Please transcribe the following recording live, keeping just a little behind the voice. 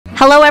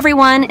Hello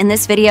everyone! In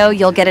this video,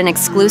 you'll get an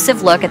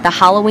exclusive look at the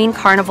Halloween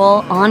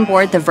Carnival on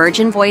board the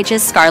Virgin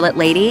Voyages Scarlet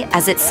Lady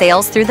as it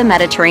sails through the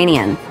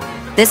Mediterranean.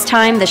 This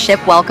time, the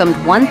ship welcomed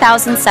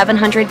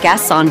 1,700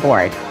 guests on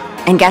board.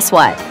 And guess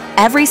what?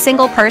 Every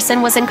single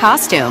person was in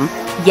costume.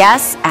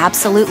 Yes,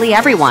 absolutely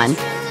everyone.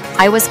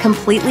 I was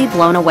completely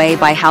blown away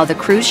by how the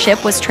cruise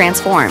ship was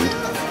transformed.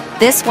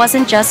 This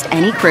wasn't just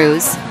any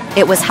cruise,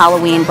 it was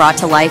Halloween brought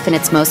to life in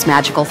its most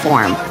magical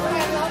form.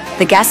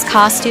 The guest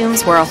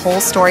costumes were a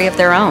whole story of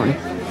their own.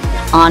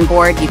 On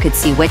board, you could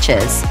see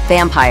witches,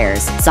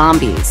 vampires,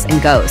 zombies,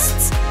 and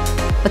ghosts.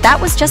 But that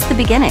was just the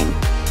beginning.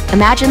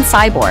 Imagine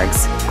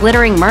cyborgs,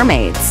 glittering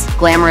mermaids,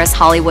 glamorous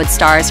Hollywood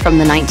stars from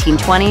the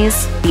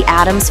 1920s, the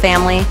Addams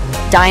Family,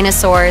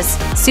 dinosaurs,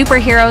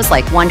 superheroes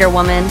like Wonder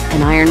Woman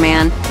and Iron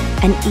Man,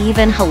 and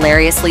even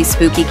hilariously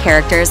spooky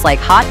characters like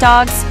hot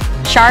dogs,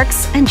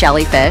 sharks, and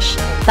jellyfish.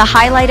 The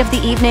highlight of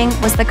the evening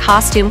was the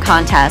costume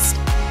contest.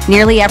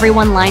 Nearly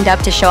everyone lined up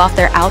to show off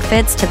their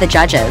outfits to the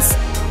judges.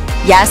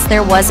 Yes,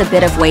 there was a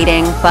bit of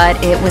waiting,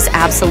 but it was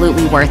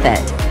absolutely worth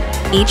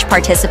it. Each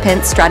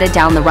participant strutted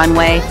down the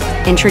runway,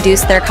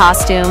 introduced their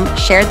costume,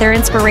 shared their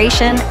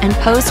inspiration, and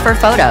posed for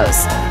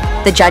photos.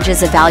 The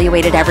judges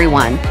evaluated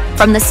everyone,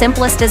 from the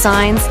simplest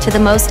designs to the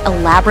most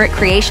elaborate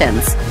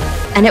creations.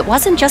 And it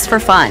wasn't just for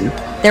fun.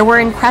 There were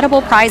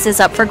incredible prizes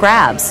up for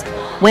grabs.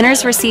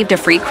 Winners received a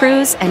free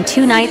cruise and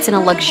 2 nights in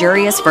a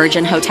luxurious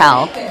Virgin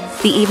hotel.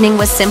 The evening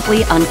was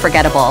simply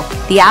unforgettable.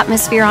 The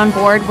atmosphere on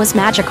board was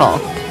magical.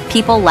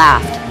 People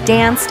laughed,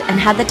 danced, and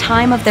had the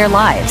time of their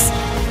lives.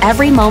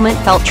 Every moment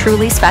felt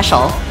truly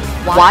special.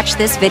 Watch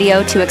this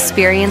video to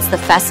experience the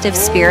festive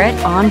spirit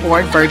on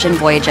board Virgin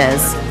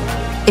Voyages.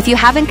 If you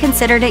haven't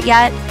considered it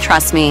yet,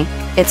 trust me,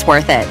 it's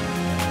worth it.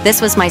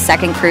 This was my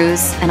second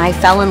cruise, and I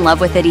fell in love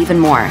with it even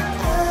more.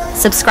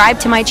 Subscribe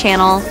to my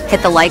channel,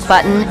 hit the like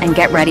button, and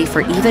get ready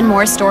for even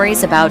more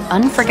stories about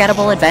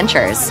unforgettable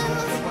adventures.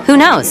 Who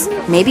knows,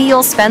 maybe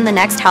you'll spend the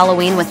next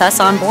Halloween with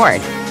us on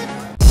board.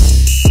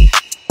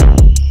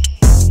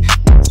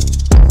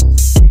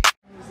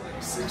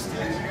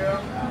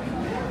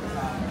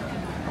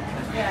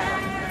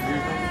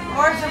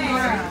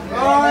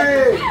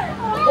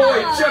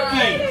 Oi,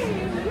 Chucky!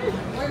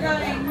 We're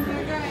going.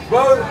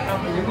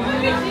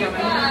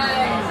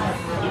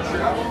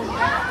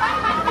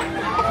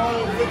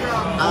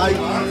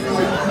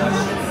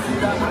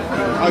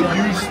 A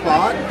used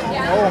spot?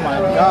 Oh my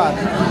god.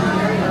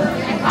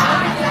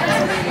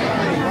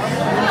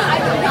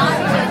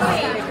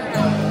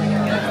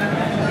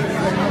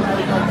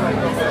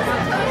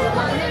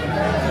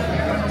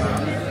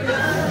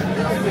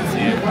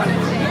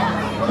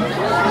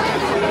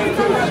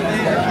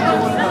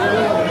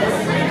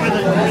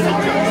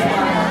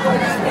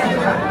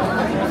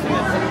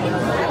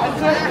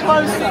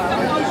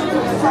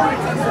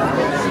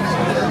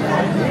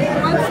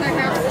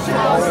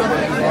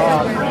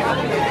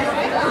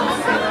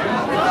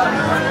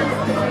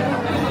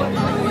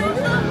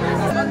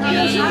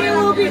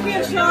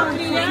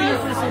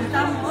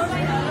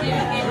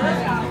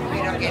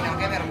 Pero que no,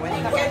 qué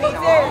vergüenza. ¿Qué dices?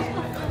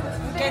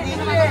 ¿Qué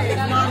dices?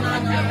 No.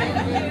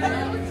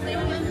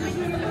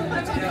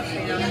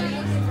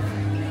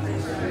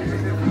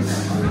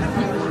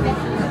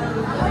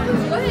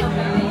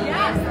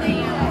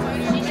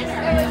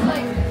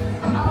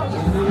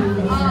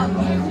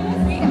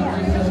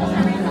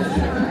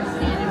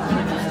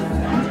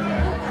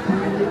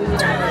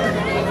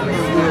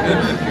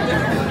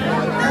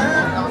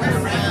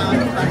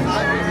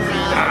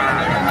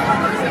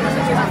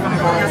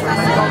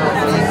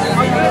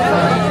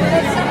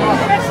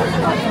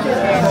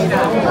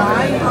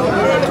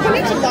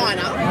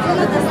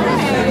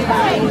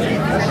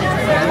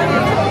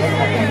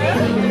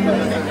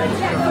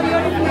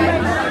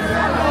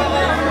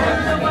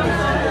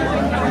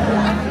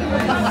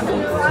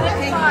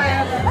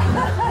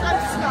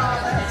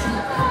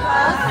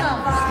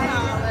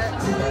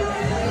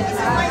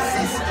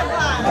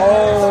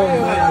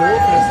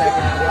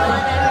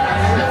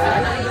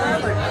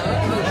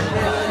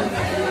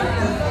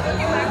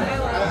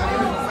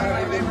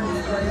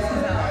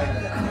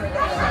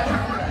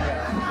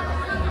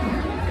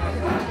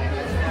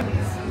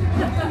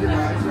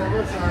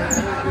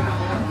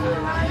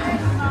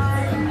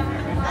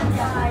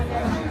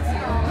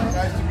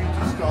 Nice to meet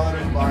you,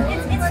 Scarlet and Violet.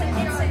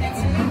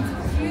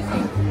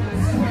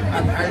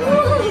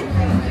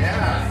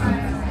 Yeah.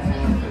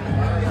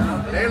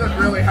 They look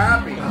really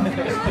happy.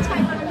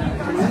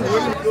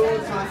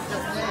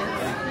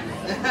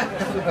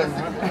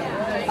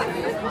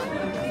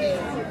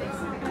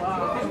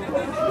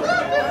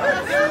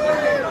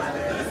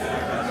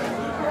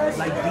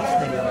 Like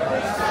Disney.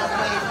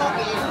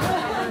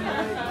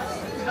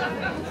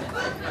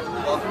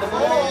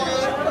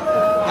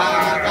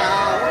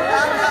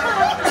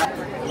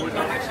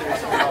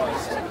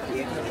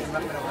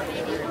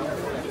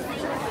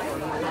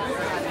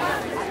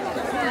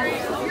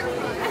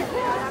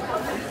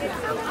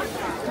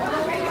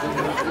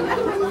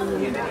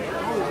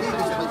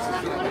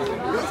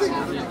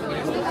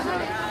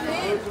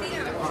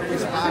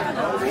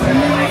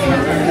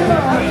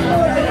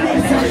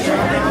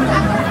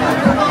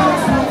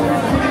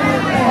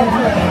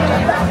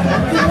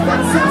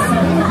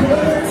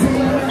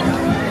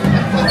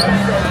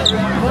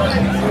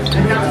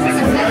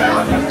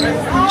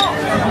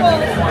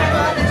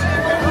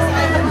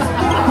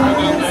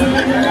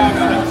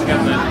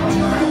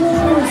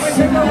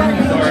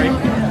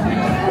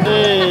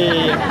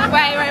 Hey.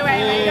 Wait.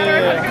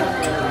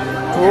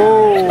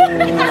 Oh.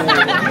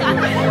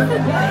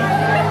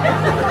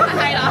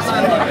 Right off.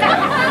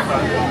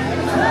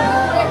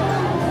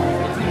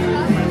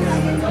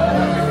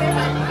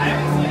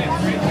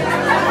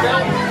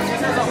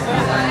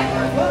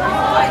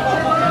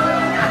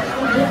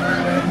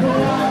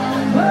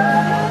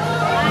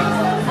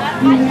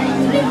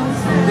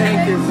 Thank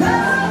you.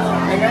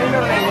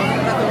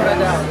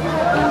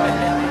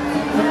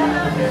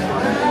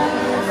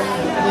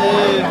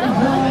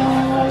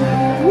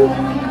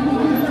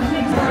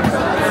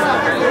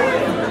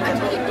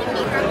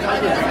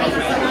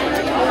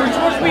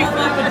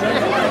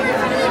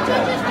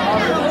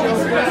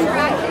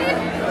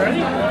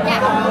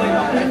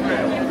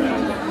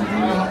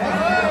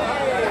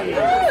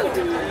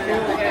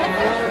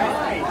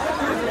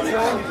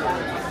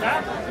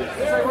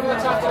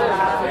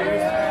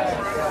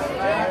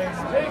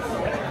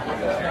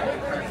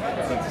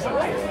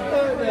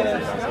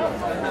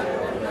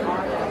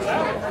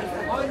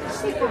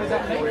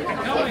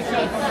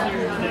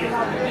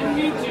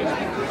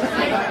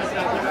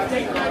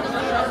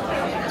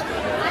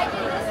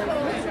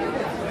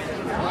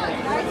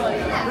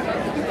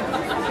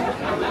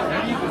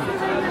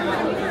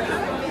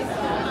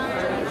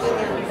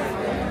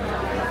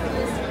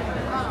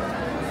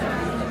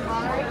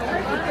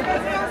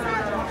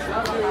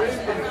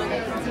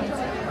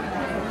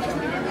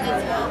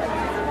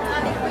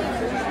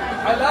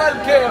 I love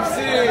KFC.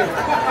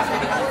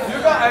 You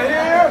got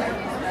here?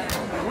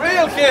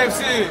 Real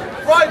KFC.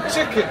 Fried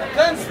chicken.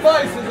 10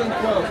 spices and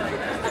coke.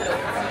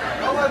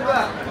 How about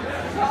that?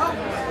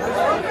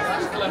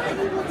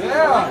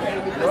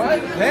 Yeah.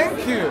 Right? Thank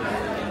you.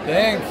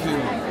 Thank you.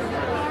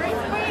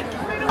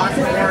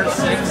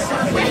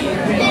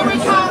 Here we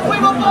come. We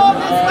were born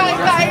this way,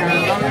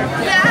 baby.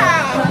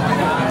 Yeah.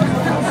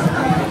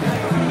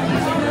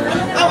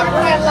 Oh,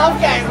 I love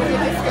games.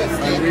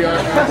 We are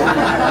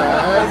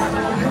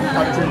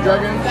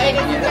Dragon.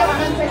 Ladies and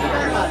gentlemen, thank you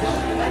very much.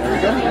 There we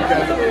go.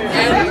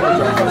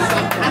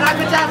 And I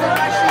could down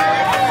my shoe.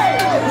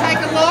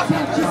 Take a look.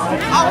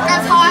 Oh, it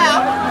goes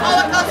higher. Oh,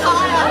 it goes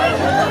higher.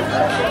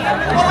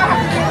 Oh, I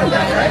have to do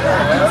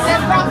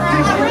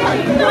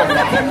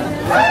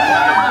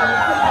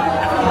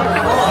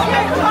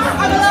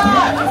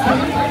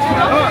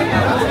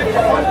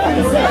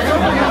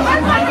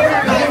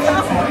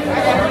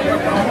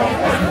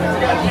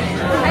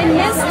I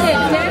missed it,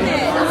 damn it.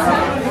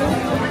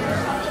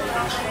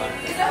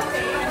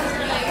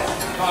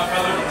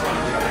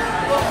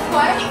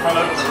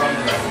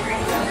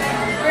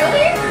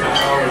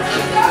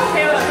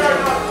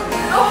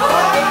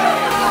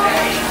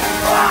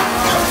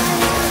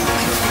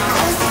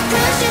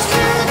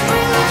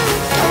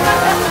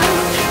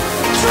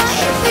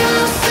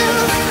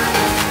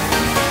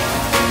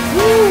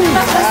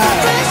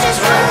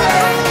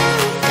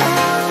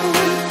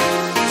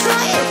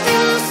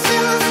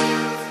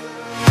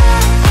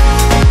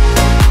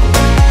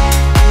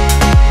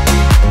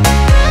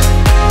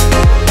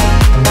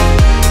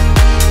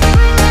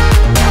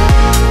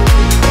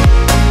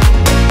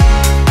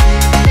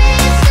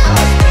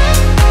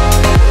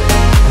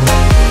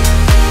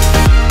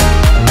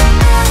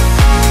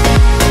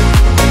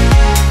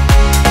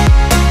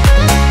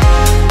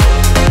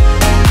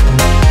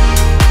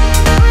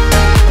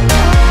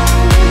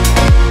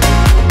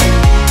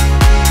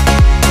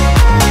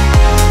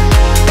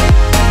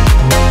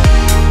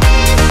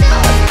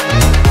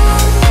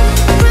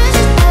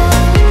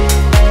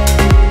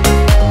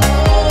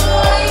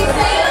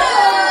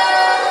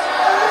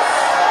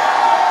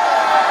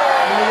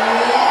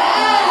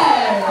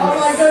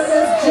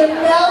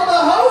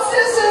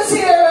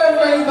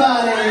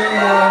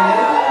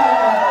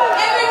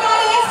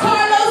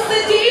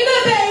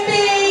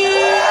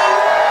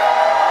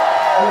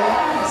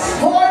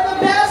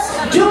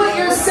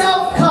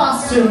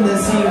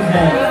 This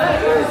evening.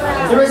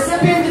 The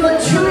recipient of a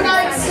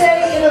 2-night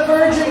stay in a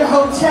Virgin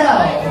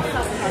hotel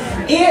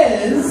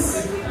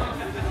is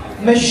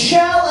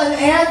Michelle and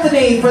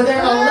Anthony for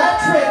their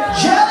electric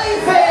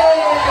jellyfish.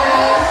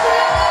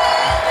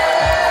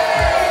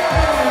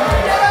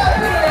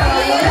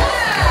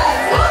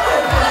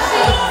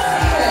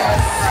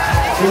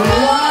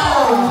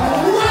 Wow,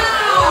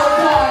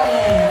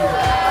 darling.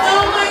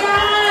 Oh my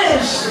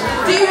gosh.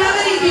 Do you have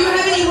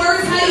any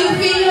words? How do you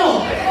feel?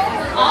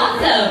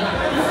 Awesome.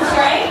 This is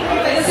great.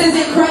 This is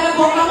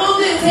incredible. How long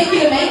did it take you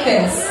to make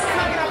this?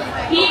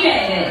 He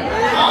made it.